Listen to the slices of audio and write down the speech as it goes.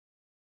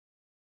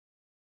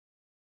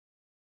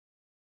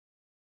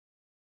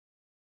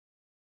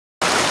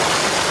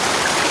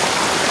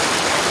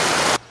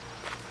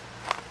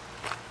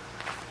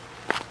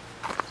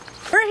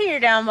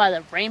here down by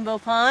the Rainbow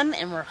Pond,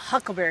 and we're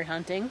huckleberry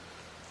hunting.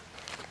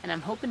 And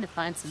I'm hoping to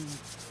find some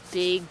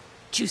big,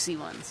 juicy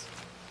ones.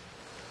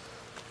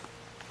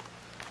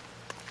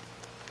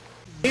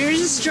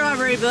 Here's a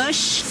strawberry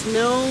bush.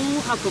 No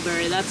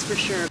huckleberry, that's for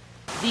sure.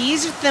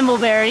 These are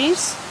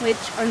thimbleberries, which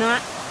are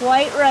not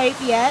quite ripe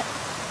yet.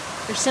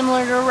 They're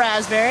similar to a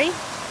raspberry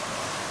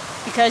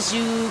because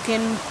you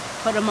can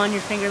put them on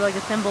your finger like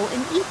a thimble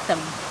and eat them.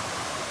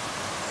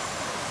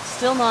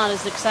 Still not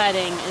as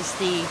exciting as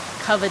the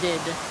coveted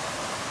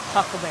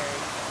huckleberry.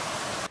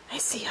 I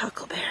see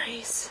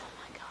huckleberries. Oh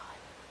my god.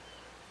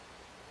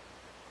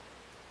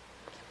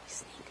 Can we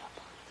sneak up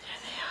on them? There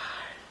they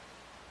are.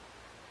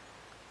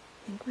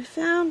 I think we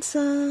found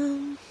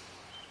some.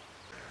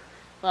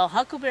 Well,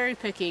 huckleberry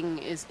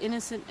picking, as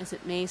innocent as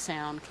it may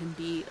sound, can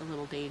be a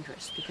little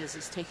dangerous because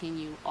it's taking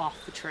you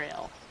off the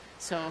trail.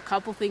 So a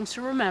couple things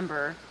to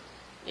remember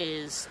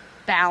is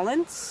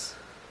balance,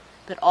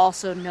 but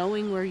also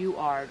knowing where you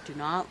are. Do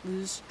not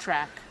lose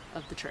track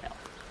of the trail.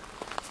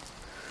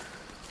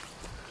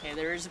 Okay,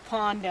 there is a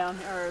pond down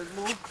here, or a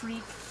little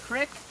creek,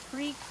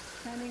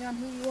 depending on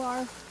who you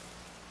are.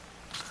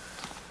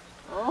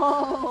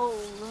 Oh,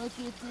 look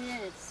at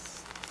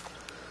this.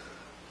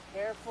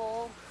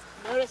 Careful.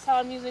 Notice how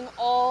I'm using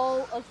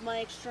all of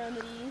my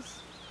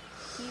extremities,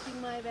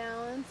 keeping my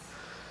balance.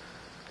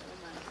 Oh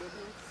my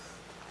goodness.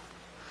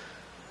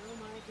 Oh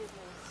my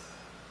goodness.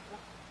 The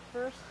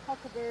first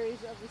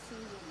huckleberries of the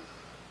season.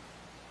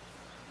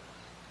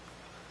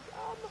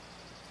 Yum.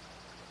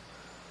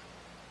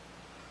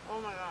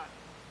 Oh my god.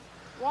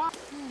 What?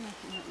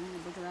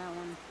 Look at that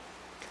one.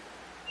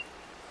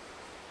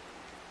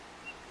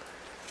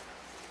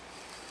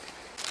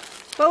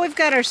 Well, we've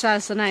got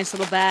ourselves a nice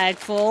little bag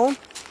full.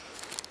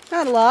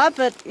 Not a lot,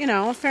 but, you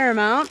know, a fair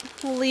amount.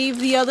 We'll leave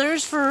the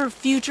others for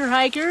future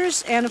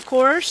hikers, and of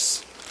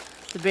course,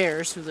 the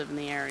bears who live in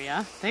the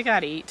area. They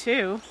gotta eat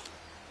too.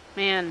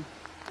 Man,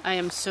 I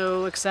am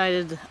so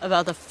excited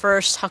about the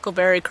first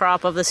huckleberry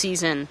crop of the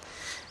season.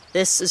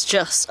 This is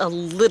just a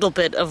little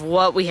bit of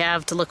what we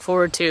have to look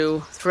forward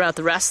to throughout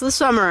the rest of the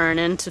summer and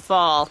into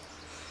fall.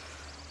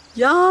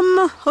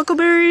 Yum!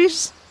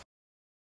 Huckleberries!